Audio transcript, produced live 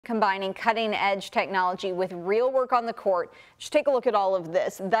Combining cutting-edge technology with real work on the court. Just take a look at all of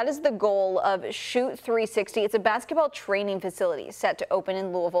this. That is the goal of Shoot 360. It's a basketball training facility set to open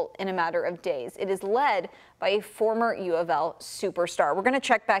in Louisville in a matter of days. It is led by a former UofL superstar. We're going to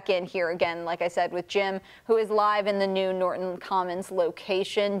check back in here again, like I said, with Jim, who is live in the new Norton Commons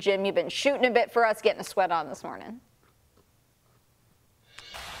location. Jim, you've been shooting a bit for us, getting a sweat on this morning.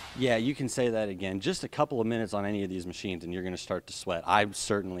 Yeah, you can say that again. Just a couple of minutes on any of these machines and you're going to start to sweat. I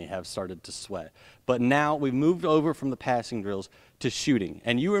certainly have started to sweat. But now we've moved over from the passing drills to shooting.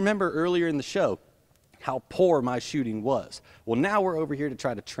 And you remember earlier in the show how poor my shooting was. Well, now we're over here to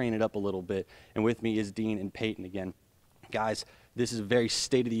try to train it up a little bit. And with me is Dean and Peyton again. Guys, this is a very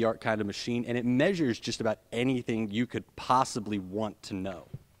state-of-the-art kind of machine, and it measures just about anything you could possibly want to know.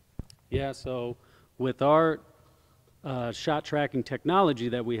 Yeah, so with our shot tracking technology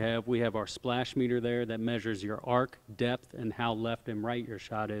that we have our splash meter there that measures your arc depth and how left and right your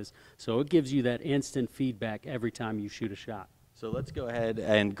shot is. So it gives you that instant feedback every time you shoot a shot. So let's go ahead,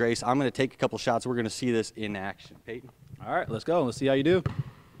 and Grace, I'm going to take a couple shots. We're going to see this in action. Peyton? All right, let's go. Let's see how you do.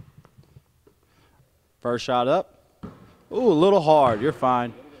 First shot up. Ooh, a little hard. You're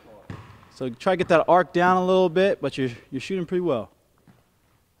fine. So try to get that arc down a little bit, but you're shooting pretty well.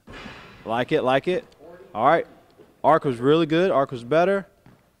 Like it, like it. All right. Arc was really good. Arc was better.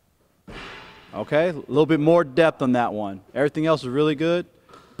 Okay, a little bit more depth on that one. Everything else was really good.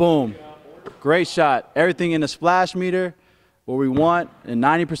 Boom. Great shot. Everything in the splash meter where we want, and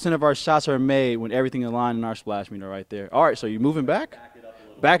 90% of our shots are made when everything is aligned in our splash meter right there. All right, so you're moving back?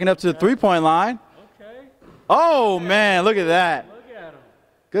 Backing up to the three-point line. Okay. Oh, man, look at that. Look at him.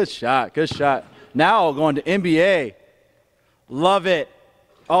 Good shot, good shot. Now going to NBA. Love it.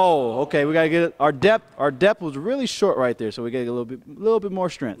 Oh, okay. We gotta get it. Our depth was really short right there, so we gotta get a little bit more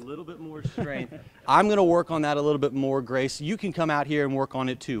strength. A little bit more strength. I'm gonna work on that a little bit more, Grace. You can come out here and work on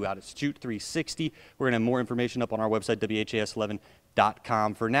it too. Out at Shoot 360. We're gonna have more information up on our website,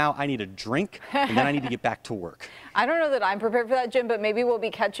 WHAS11.com. For now, I need a drink, and then I need to get back to work. I don't know that I'm prepared for that, Jim, but maybe we'll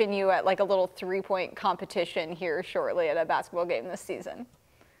be catching you at like a little three-point competition here shortly at a basketball game this season.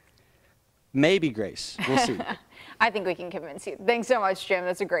 Maybe, Grace. We'll see. I think we can convince you. Thanks so much, Jim.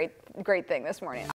 That's a great thing this morning.